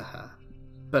sense into her,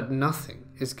 but nothing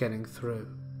is getting through.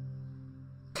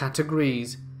 Kat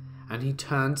agrees, and he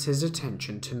turns his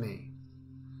attention to me.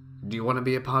 Do you want to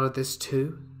be a part of this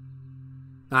too?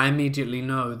 I immediately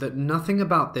know that nothing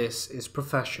about this is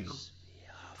professional.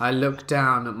 I look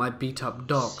down at my beat-up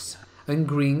docks and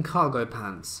green cargo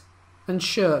pants, and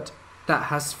shirt that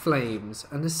has flames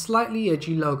and a slightly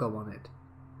edgy logo on it,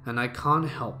 and I can't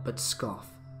help but scoff.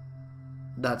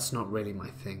 That's not really my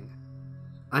thing.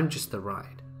 I'm just the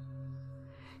ride.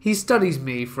 He studies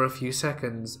me for a few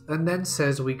seconds and then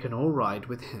says we can all ride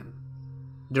with him,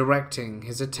 directing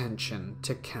his attention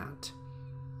to Kat.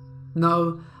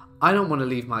 No, I don't want to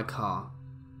leave my car.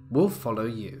 We'll follow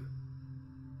you.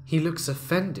 He looks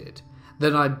offended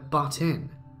that I butt in,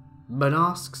 but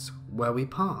asks where we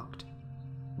parked.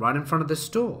 Right in front of the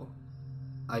store.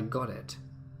 I got it.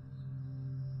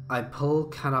 I pull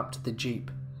Kat up to the Jeep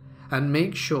and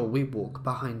make sure we walk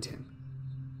behind him.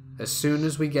 As soon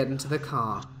as we get into the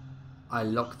car, I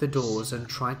lock the doors and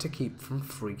try to keep from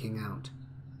freaking out.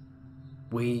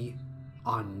 We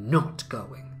are not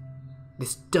going.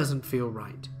 This doesn't feel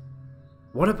right.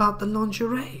 What about the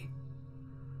lingerie?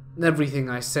 Everything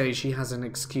I say she has an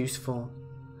excuse for.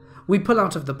 We pull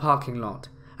out of the parking lot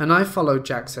and I follow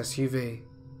Jack's SUV.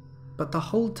 But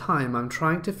the whole time I'm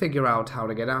trying to figure out how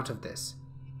to get out of this.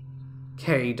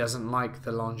 Kay doesn't like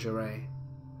the lingerie.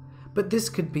 But this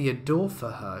could be a door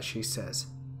for her, she says,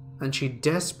 and she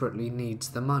desperately needs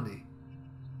the money.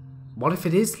 What if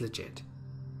it is legit?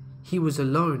 He was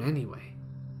alone anyway.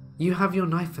 You have your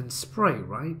knife and spray,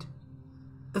 right?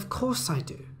 Of course I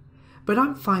do, but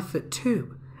I'm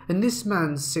 5'2", and this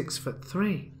man's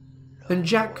 6'3", and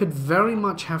Jack could very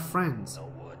much have friends,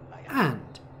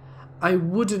 and I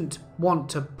wouldn't want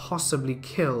to possibly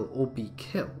kill or be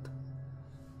killed.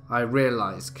 I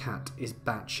realize Kat is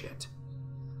batshit.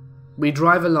 We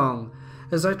drive along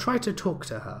as I try to talk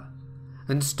to her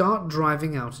and start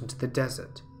driving out into the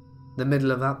desert, the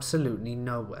middle of absolutely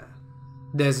nowhere.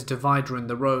 There's a divider in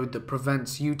the road that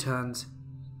prevents U-turns,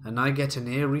 and I get an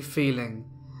eerie feeling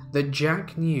that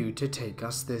Jack knew to take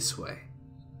us this way.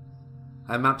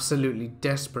 I'm absolutely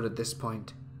desperate at this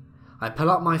point. I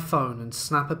pull out my phone and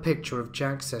snap a picture of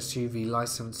Jack's SUV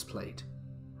license plate.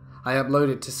 I upload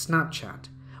it to Snapchat,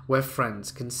 where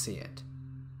friends can see it,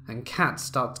 and Kat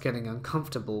starts getting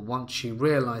uncomfortable once she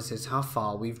realizes how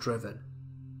far we've driven.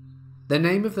 The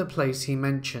name of the place he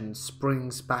mentioned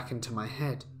springs back into my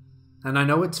head, and I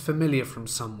know it's familiar from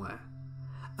somewhere.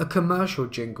 A commercial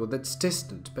jingle that's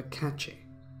distant but catchy.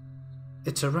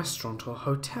 It's a restaurant or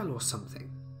hotel or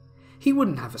something. He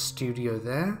wouldn't have a studio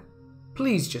there.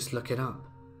 Please just look it up.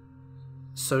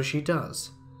 So she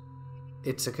does.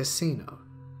 It's a casino.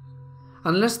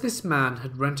 Unless this man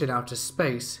had rented out a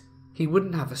space, he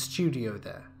wouldn't have a studio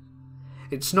there.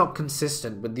 It's not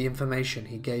consistent with the information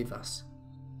he gave us.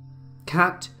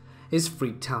 Kat is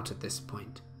freaked out at this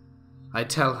point. I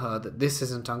tell her that this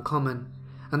isn't uncommon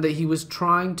and that he was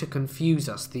trying to confuse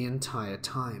us the entire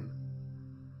time.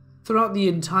 Throughout the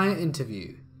entire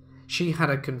interview, she had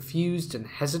a confused and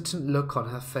hesitant look on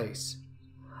her face,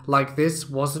 like this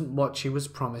wasn't what she was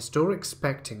promised or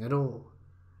expecting at all.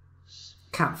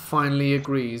 Kat finally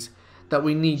agrees that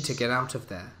we need to get out of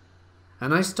there,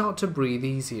 and I start to breathe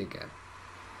easy again.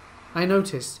 I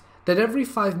notice that every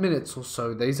 5 minutes or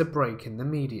so there's a break in the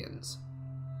medians.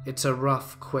 It's a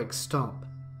rough, quick stop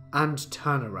and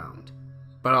turnaround,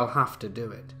 but I'll have to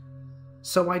do it.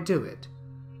 So I do it,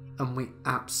 and we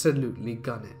absolutely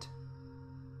gun it.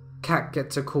 Kat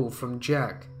gets a call from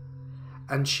Jack,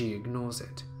 and she ignores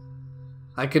it.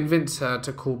 I convince her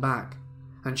to call back,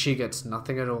 and she gets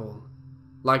nothing at all,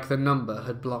 like the number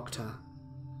had blocked her.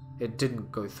 It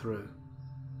didn't go through.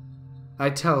 I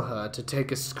tell her to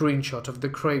take a screenshot of the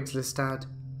Craigslist ad,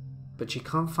 but she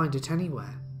can't find it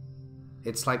anywhere.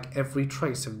 It's like every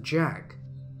trace of Jack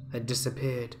had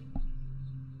disappeared.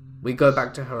 We go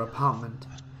back to her apartment,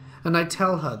 and I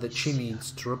tell her that she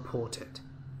needs to report it.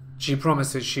 She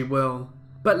promises she will,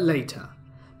 but later,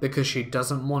 because she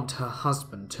doesn't want her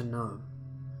husband to know.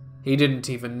 He didn't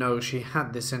even know she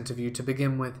had this interview to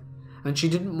begin with, and she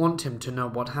didn't want him to know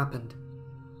what happened.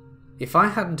 If I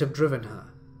hadn't have driven her,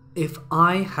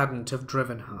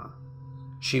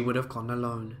 she would have gone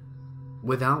alone,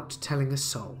 without telling a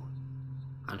soul,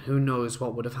 and who knows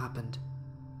what would have happened.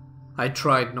 I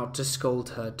tried not to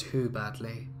scold her too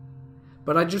badly,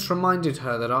 but I just reminded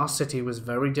her that our city was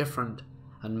very different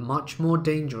and much more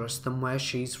dangerous than where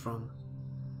she's from.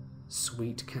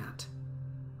 Sweet Kat,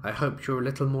 I hope you're a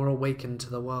little more awakened to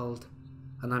the world,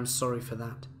 and I'm sorry for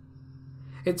that.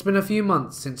 It's been a few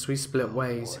months since we split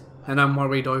ways, and I'm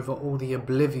worried over all the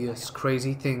oblivious,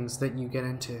 crazy things that you get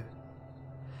into.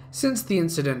 Since the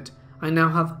incident, I now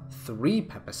have 3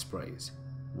 pepper sprays,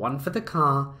 1 for the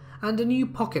car, and a new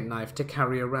pocket knife to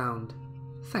carry around.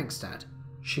 Thanks, Dad.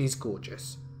 She's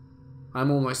gorgeous.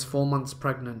 I'm almost 4 months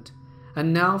pregnant,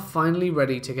 and now finally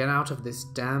ready to get out of this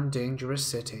damn dangerous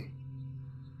city.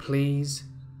 Please,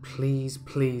 please,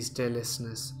 please, dear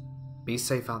listeners, be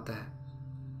safe out there.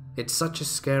 It's such a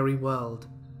scary world,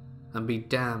 and be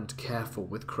damned careful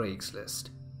with Craigslist.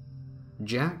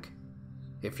 Jack,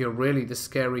 if you're really the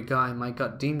scary guy my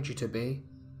gut deemed you to be,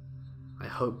 I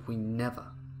hope we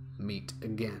never meet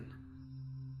again.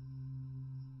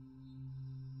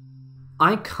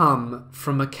 I come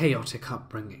from a chaotic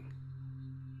upbringing.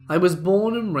 I was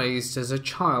born and raised as a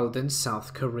child in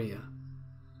South Korea,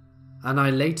 and I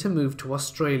later moved to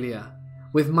Australia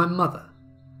with my mother,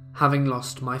 having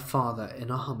lost my father in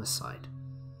a homicide.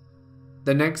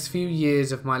 The next few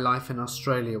years of my life in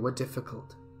Australia were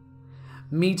difficult.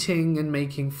 Meeting and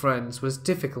making friends was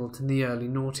difficult in the early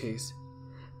noughties,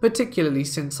 particularly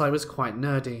since I was quite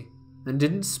nerdy and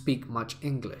didn't speak much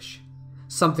English,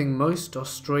 something most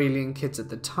Australian kids at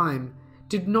the time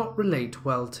did not relate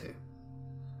well to.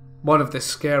 One of the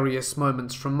scariest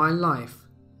moments from my life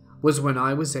was when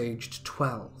I was aged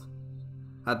 12.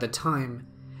 At the time,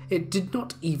 it did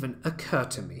not even occur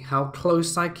to me how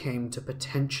close I came to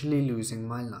potentially losing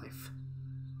my life.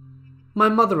 My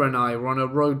mother and I were on a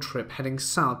road trip heading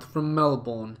south from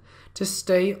Melbourne to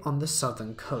stay on the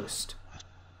southern coast.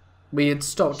 We had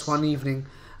stopped one evening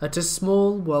at a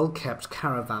small, well-kept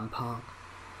caravan park.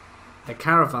 The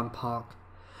caravan park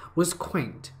was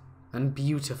quaint and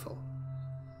beautiful.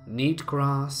 Neat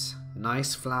grass,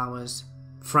 nice flowers,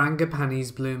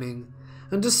 frangipanis blooming,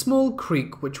 and a small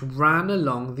creek which ran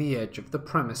along the edge of the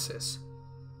premises.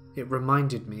 It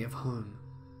reminded me of home.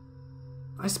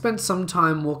 I spent some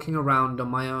time walking around on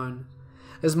my own,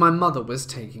 as my mother was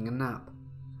taking a nap.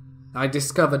 I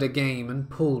discovered a game and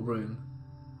pool room.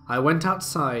 I went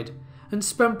outside and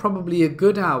spent probably a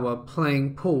good hour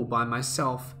playing pool by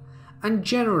myself, and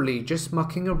generally just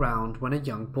mucking around when a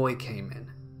young boy came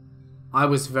in. I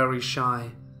was very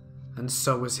shy, and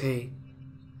so was he.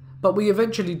 But we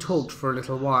eventually talked for a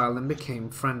little while and became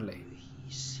friendly.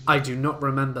 I do not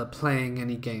remember playing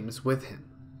any games with him,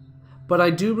 but I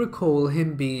do recall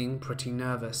him being pretty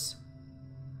nervous.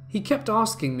 He kept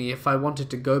asking me if I wanted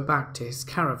to go back to his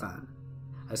caravan,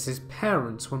 as his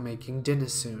parents were making dinner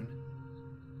soon.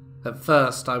 At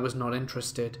first I was not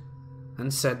interested,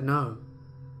 and said no.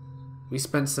 We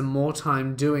spent some more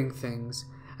time doing things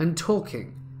and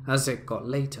talking as it got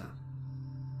later.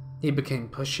 He became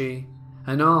pushy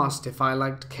and asked if I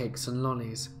liked cakes and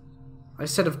lollies. I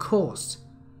said of course.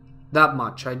 That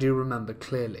much I do remember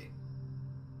clearly.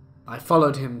 I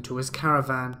followed him to his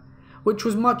caravan, which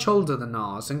was much older than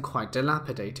ours and quite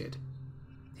dilapidated.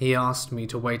 He asked me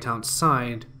to wait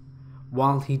outside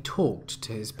while he talked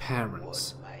to his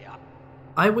parents.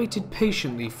 I waited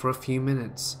patiently for a few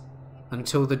minutes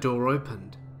until the door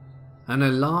opened, and a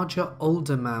larger,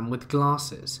 older man with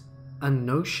glasses and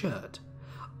no shirt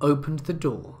opened the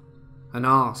door and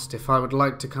asked if I would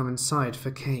like to come inside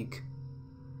for cake.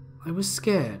 I was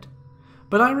scared,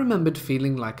 but I remembered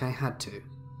feeling like I had to,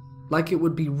 like it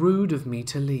would be rude of me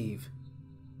to leave.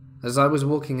 As I was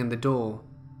walking in the door,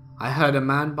 I heard a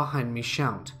man behind me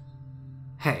shout,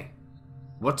 "Hey,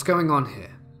 what's going on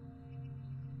here?"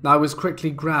 I was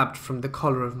quickly grabbed from the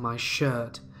collar of my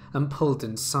shirt and pulled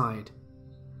inside.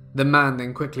 The man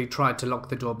then quickly tried to lock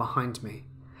the door behind me.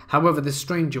 However, the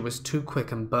stranger was too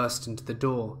quick and burst into the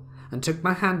door and took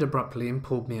my hand abruptly and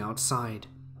pulled me outside,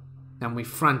 and we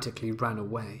frantically ran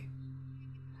away.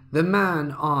 The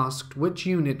man asked which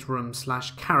unit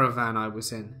room/caravan I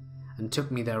was in and took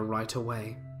me there right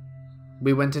away.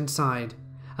 We went inside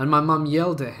and my mum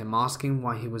yelled at him asking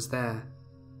why he was there.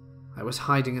 I was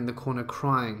hiding in the corner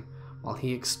crying while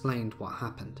he explained what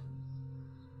happened.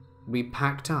 We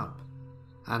packed up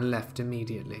and left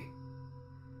immediately.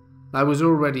 I was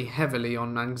already heavily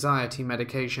on anxiety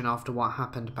medication after what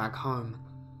happened back home,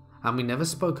 and we never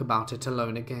spoke about it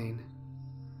alone again.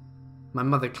 My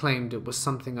mother claimed it was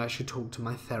something I should talk to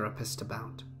my therapist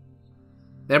about.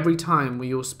 Every time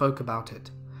we all spoke about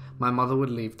it, my mother would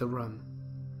leave the room.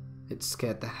 It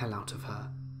scared the hell out of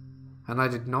her, and I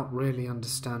did not really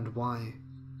understand why.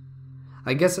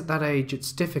 I guess at that age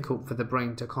it's difficult for the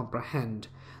brain to comprehend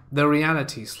the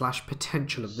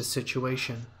reality/potential of the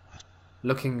situation.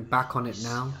 Looking back on it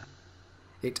now,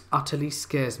 it utterly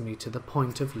scares me to the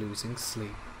point of losing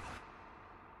sleep.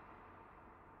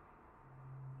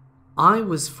 I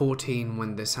was 14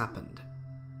 when this happened.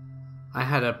 I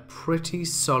had a pretty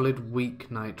solid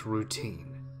weeknight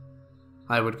routine.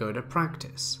 I would go to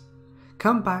practice,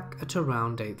 come back at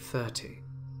around 8:30,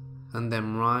 and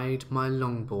then ride my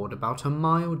longboard about a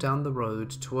mile down the road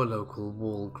to a local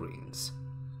Walgreens.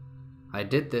 I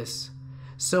did this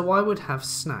so I would have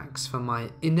snacks for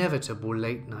my inevitable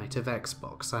late night of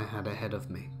Xbox I had ahead of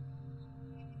me.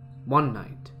 One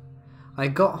night, I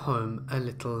got home a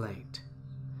little late,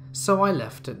 so I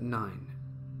left at 9.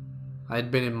 I had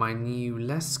been in my new,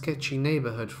 less sketchy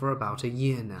neighborhood for about a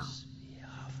year now.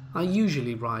 I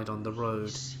usually ride on the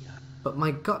road, but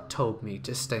my gut told me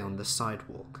to stay on the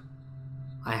sidewalk.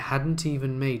 I hadn't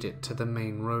even made it to the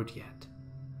main road yet,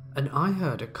 and I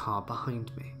heard a car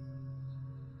behind me.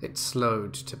 It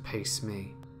slowed to pace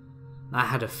me. I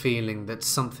had a feeling that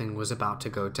something was about to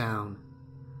go down,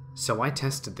 so I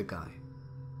tested the guy.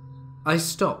 I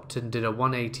stopped and did a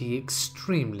 180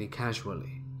 extremely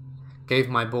casually, gave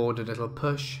my board a little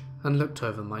push and looked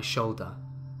over my shoulder.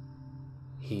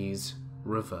 He's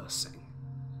reversing.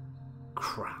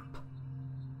 Crap.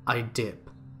 I dip,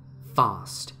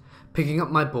 fast, picking up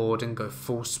my board and go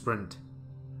full sprint.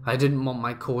 I didn't want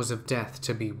my cause of death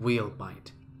to be wheel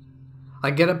bite. I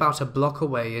get about a block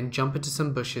away and jump into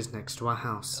some bushes next to a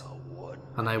house,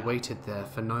 and I waited there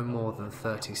for no more than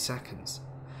 30 seconds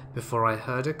before I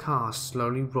heard a car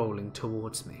slowly rolling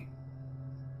towards me.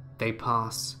 They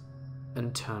pass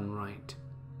and turn right.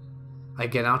 I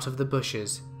get out of the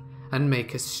bushes and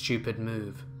make a stupid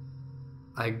move.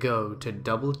 I go to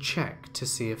double check to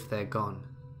see if they're gone.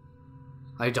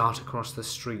 I dart across the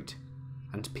street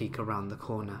and peek around the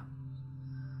corner.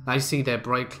 I see their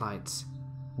brake lights.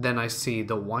 Then I see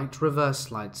the white reverse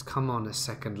lights come on a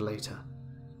second later.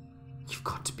 You've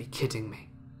got to be kidding me.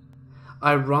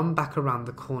 I run back around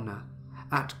the corner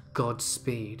at God's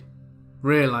speed,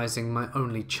 realizing my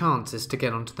only chance is to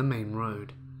get onto the main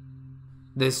road.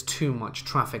 There's too much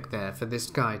traffic there for this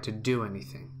guy to do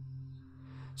anything.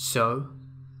 So,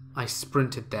 I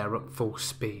sprinted there at full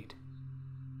speed.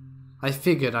 I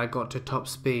figured I got to top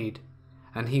speed,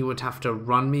 and he would have to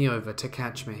run me over to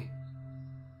catch me.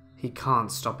 He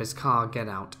can't stop his car, get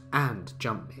out, and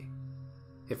jump me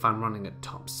if I'm running at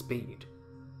top speed.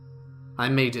 I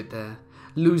made it there,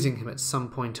 losing him at some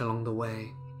point along the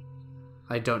way.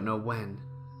 I don't know when.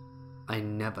 I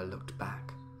never looked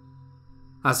back.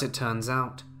 As it turns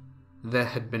out, there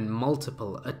had been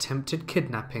multiple attempted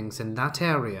kidnappings in that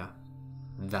area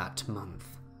that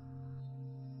month.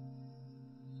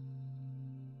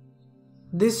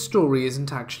 This story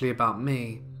isn't actually about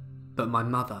me, but my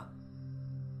mother.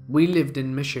 We lived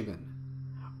in Michigan,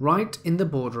 right in the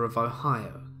border of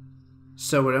Ohio,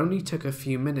 so it only took a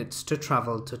few minutes to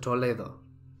travel to Toledo.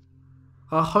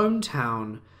 Our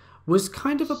hometown was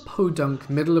kind of a podunk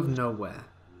middle of nowhere,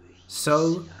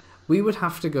 so we would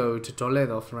have to go to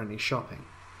Toledo for any shopping.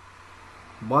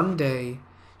 One day,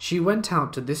 she went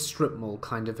out to this strip mall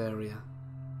kind of area.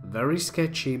 Very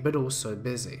sketchy but also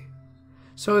busy.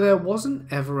 So there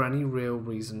wasn't ever any real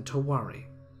reason to worry.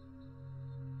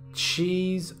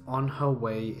 She's on her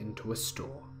way into a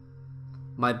store.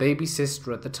 My baby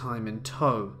sister at the time in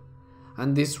tow,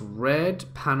 and this red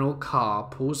panel car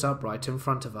pulls up right in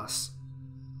front of us,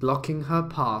 blocking her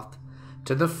path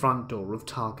to the front door of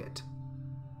Target.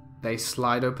 They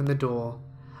slide open the door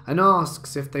and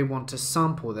asks if they want to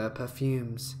sample their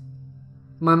perfumes.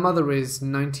 My mother is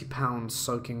 90 pounds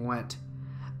soaking wet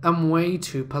and way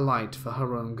too polite for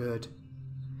her own good.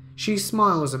 She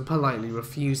smiles and politely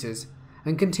refuses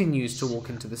and continues to walk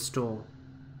into the store.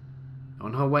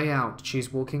 On her way out,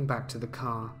 she's walking back to the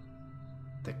car.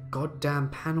 The goddamn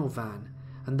panel van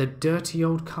and the dirty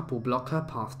old couple block her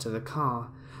path to the car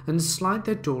and slide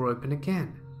their door open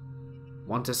again.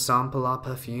 Want to sample our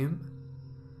perfume?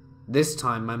 This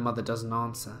time my mother doesn't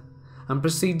answer and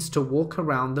proceeds to walk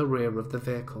around the rear of the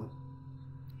vehicle.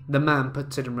 The man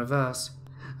puts it in reverse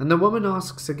and the woman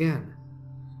asks again,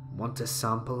 "Want to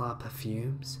sample our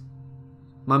perfumes?"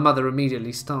 My mother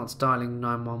immediately starts dialing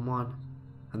 911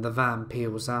 and the van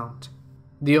peels out.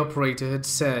 The operator had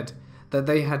said that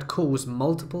they had calls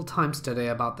multiple times today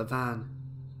about the van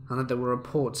and that there were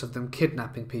reports of them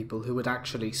kidnapping people who would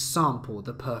actually sample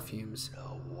the perfumes.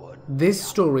 This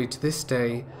story to this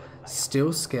day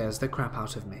still scares the crap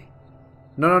out of me.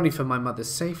 Not only for my mother's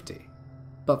safety,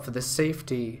 but for the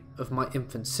safety of my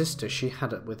infant sister she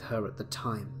had it with her at the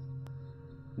time.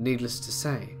 Needless to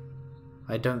say,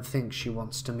 I don't think she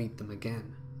wants to meet them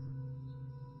again.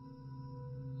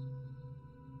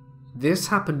 This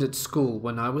happened at school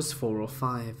when I was 4 or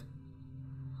 5.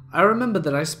 I remember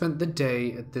that I spent the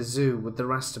day at the zoo with the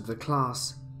rest of the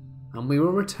class, and we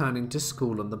were returning to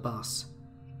school on the bus.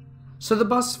 So the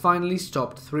bus finally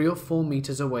stopped 3 or 4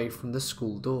 meters away from the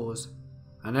school doors,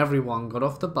 and everyone got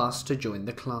off the bus to join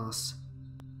the class.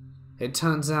 It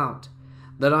turns out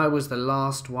that I was the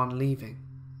last one leaving.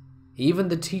 Even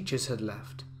the teachers had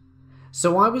left.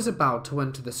 So I was about to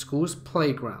enter the school's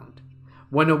playground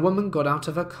when a woman got out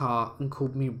of her car and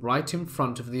called me right in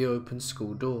front of the open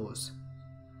school doors.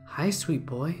 "Hi, sweet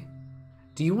boy.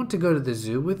 Do you want to go to the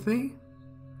zoo with me?"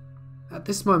 At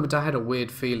this moment I had a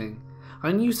weird feeling.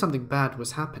 I knew something bad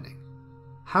was happening.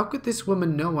 How could this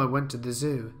woman know I went to the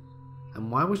zoo?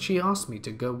 And why would she ask me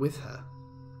to go with her?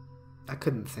 I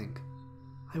couldn't think.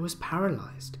 I was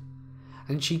paralyzed.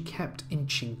 And she kept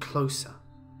inching closer.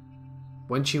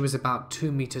 When she was about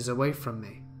 2 meters away from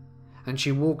me, and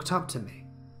she walked up to me,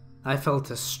 I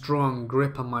felt a strong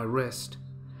grip on my wrist,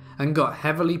 and got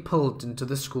heavily pulled into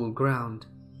the school ground.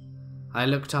 I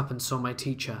looked up and saw my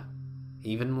teacher,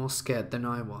 even more scared than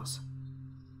I was.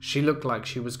 She looked like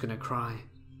she was going to cry.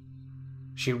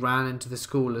 She ran into the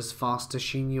school as fast as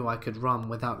she knew I could run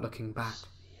without looking back.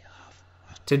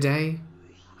 Today,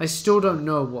 I still don't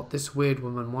know what this weird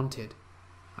woman wanted,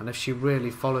 and if she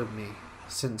really followed me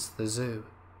since the zoo.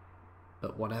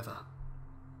 But whatever.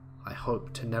 I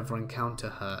hope to never encounter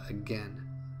her again.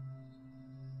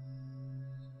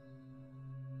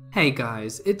 Hey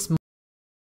guys, it's